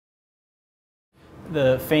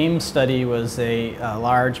The FAME study was a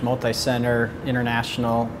large multi-center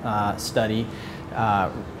international study,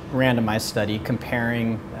 randomized study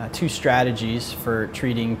comparing two strategies for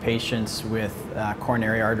treating patients with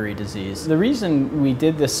coronary artery disease. The reason we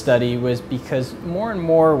did this study was because more and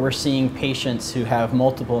more we're seeing patients who have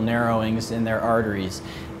multiple narrowings in their arteries,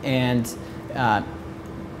 and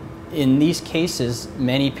in these cases,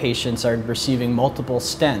 many patients are receiving multiple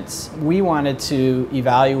stents. We wanted to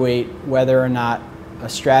evaluate whether or not a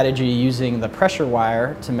strategy using the pressure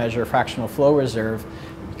wire to measure fractional flow reserve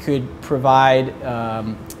could provide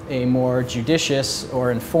a more judicious or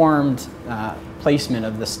informed placement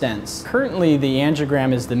of the stents. Currently, the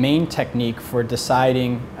angiogram is the main technique for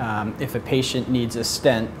deciding if a patient needs a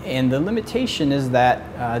stent, and the limitation is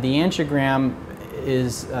that the angiogram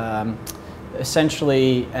is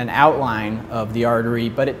essentially an outline of the artery,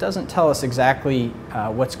 but it doesn't tell us exactly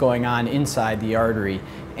what's going on inside the artery.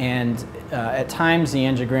 And at times the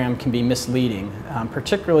angiogram can be misleading,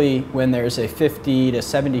 particularly when there's a 50 to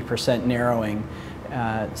 70% narrowing.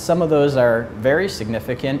 Some of those are very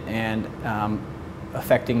significant and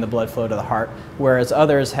affecting the blood flow to the heart, whereas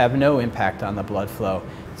others have no impact on the blood flow.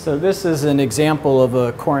 So this is an example of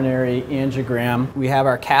a coronary angiogram. We have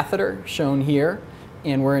our catheter shown here,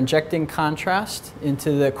 and we're injecting contrast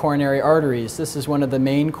into the coronary arteries. This is one of the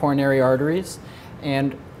main coronary arteries,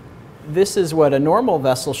 and this is what a normal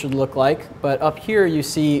vessel should look like, but up here you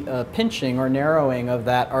see a pinching or narrowing of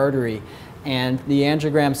that artery, and the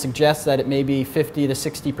angiogram suggests that it may be 50 to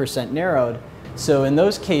 60% narrowed. So in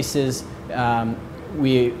those cases,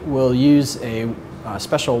 we will use a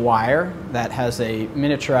special wire that has a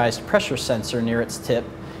miniaturized pressure sensor near its tip,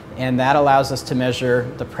 and that allows us to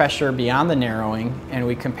measure the pressure beyond the narrowing, and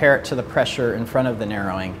we compare it to the pressure in front of the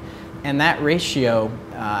narrowing. And that ratio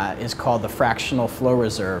is called the fractional flow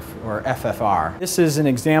reserve, or FFR. This is an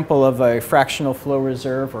example of a fractional flow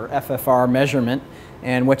reserve, or FFR measurement.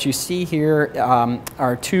 And what you see here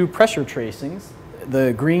are two pressure tracings.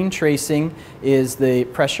 The green tracing is the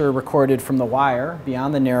pressure recorded from the wire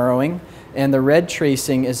beyond the narrowing, and the red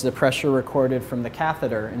tracing is the pressure recorded from the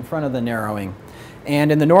catheter in front of the narrowing.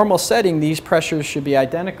 And in the normal setting, these pressures should be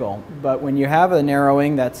identical, but when you have a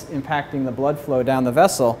narrowing that's impacting the blood flow down the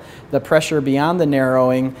vessel, the pressure beyond the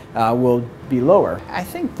narrowing will be lower. I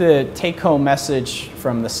think the take-home message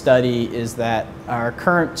from the study is that our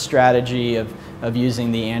current strategy of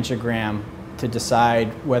using the angiogram to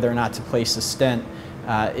decide whether or not to place a stent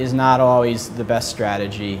is not always the best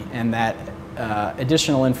strategy, and that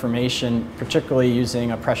additional information, particularly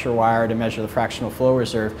using a pressure wire to measure the fractional flow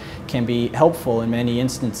reserve, can be helpful in many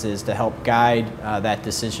instances to help guide that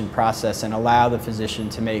decision process and allow the physician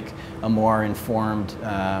to make a more informed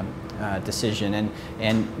decision.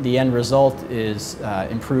 And the end result is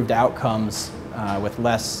improved outcomes with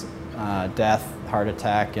less death, heart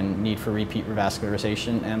attack, and need for repeat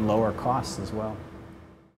revascularization, and lower costs as well.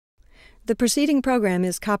 The preceding program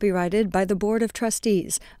is copyrighted by the Board of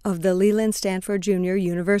Trustees of the Leland Stanford Junior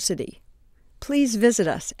University. Please visit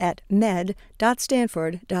us at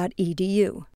med.stanford.edu.